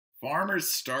Farmers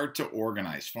start to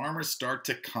organize. Farmers start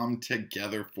to come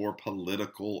together for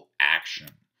political action.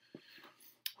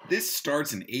 This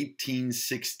starts in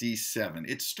 1867.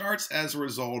 It starts as a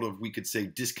result of, we could say,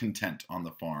 discontent on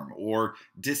the farm or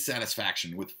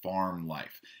dissatisfaction with farm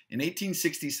life. In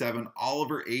 1867,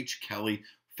 Oliver H. Kelly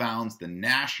founds the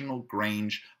National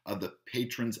Grange of the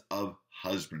Patrons of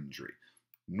Husbandry,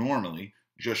 normally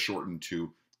just shortened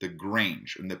to the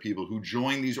Grange, and the people who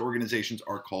join these organizations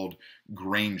are called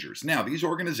Grangers. Now, these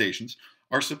organizations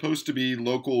are supposed to be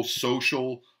local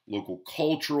social, local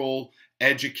cultural,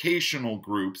 educational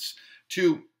groups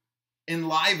to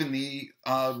enliven the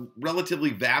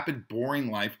relatively vapid, boring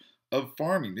life of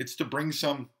farming. It's to bring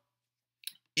some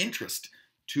interest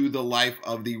to the life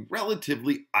of the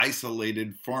relatively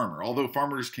isolated farmer. Although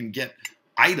farmers can get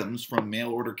items from mail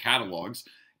order catalogs,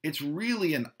 it's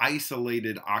really an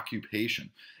isolated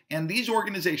occupation. And these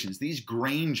organizations, these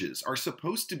Granges, are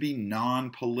supposed to be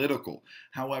non-political.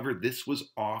 However, this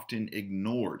was often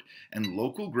ignored. And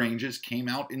local Granges came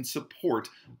out in support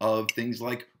of things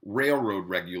like railroad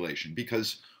regulation,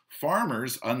 because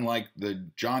farmers, unlike the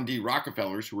John D.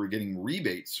 Rockefellers who were getting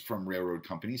rebates from railroad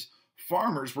companies,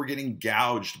 farmers were getting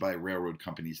gouged by railroad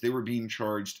companies. They were being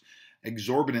charged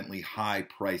exorbitantly high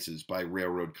prices by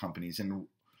railroad companies, and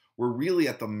were really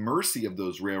at the mercy of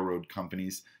those railroad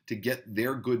companies to get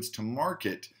their goods to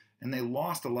market, and they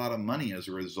lost a lot of money as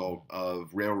a result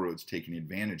of railroads taking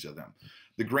advantage of them.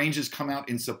 The Granges come out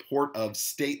in support of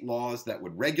state laws that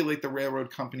would regulate the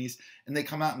railroad companies, and they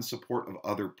come out in support of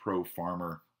other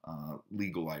pro-farmer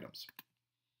legal items.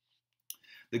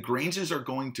 The Granges are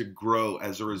going to grow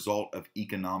as a result of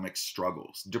economic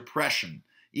struggles.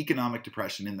 Economic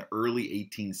depression in the early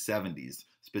 1870s,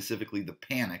 specifically the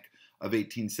Panic of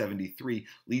 1873,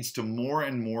 leads to more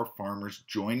and more farmers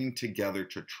joining together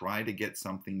to try to get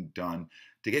something done,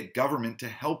 to get government to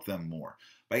help them more.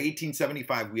 By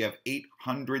 1875, we have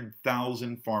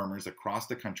 800,000 farmers across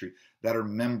the country that are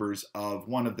members of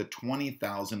one of the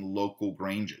 20,000 local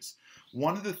Granges.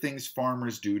 One of the things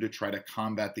farmers do to try to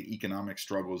combat the economic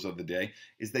struggles of the day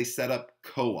is they set up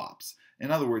co-ops. In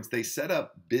other words, they set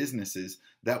up businesses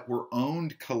that were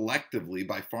owned collectively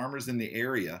by farmers in the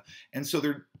area. And so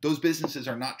those businesses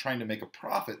are not trying to make a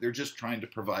profit. They're just trying to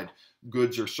provide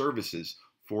goods or services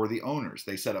for the owners.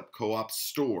 They set up co-op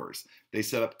stores. They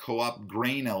set up co-op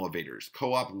grain elevators,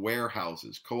 co-op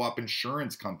warehouses, co-op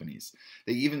insurance companies.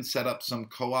 They even set up some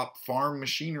co-op farm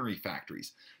machinery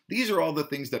factories. These are all the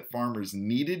things that farmers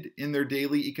needed in their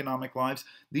daily economic lives.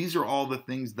 These are all the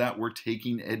things that were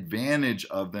taking advantage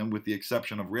of them, with the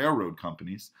exception of railroad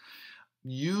companies.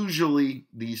 Usually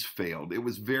these failed. It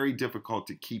was very difficult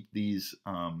to keep these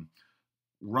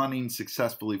running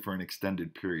successfully for an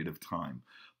extended period of time.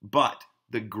 But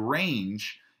the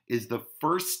Grange is the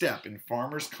first step in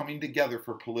farmers coming together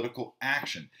for political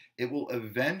action. It will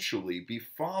eventually be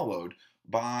followed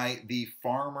by the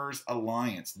Farmers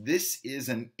Alliance. This is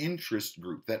an interest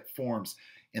group that forms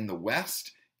in the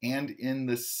West and in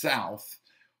the South,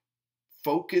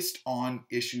 focused on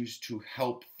issues to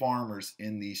help farmers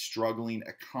in the struggling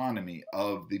economy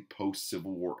of the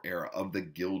post-Civil War era, of the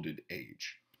Gilded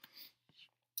Age.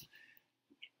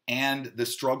 And the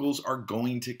struggles are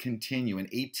going to continue. In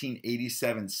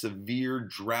 1887, severe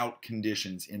drought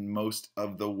conditions in most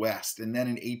of the West. And then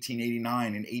in 1889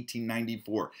 and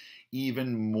 1894,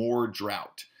 even more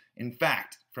drought. In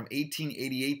fact, from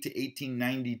 1888 to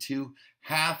 1892,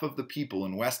 half of the people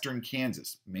in western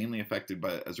Kansas, mainly affected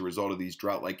as a result of these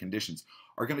drought-like conditions,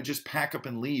 are going to just pack up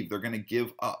and leave. They're going to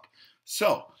give up.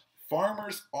 So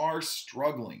farmers are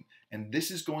struggling, and this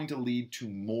is going to lead to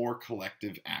more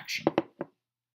collective action.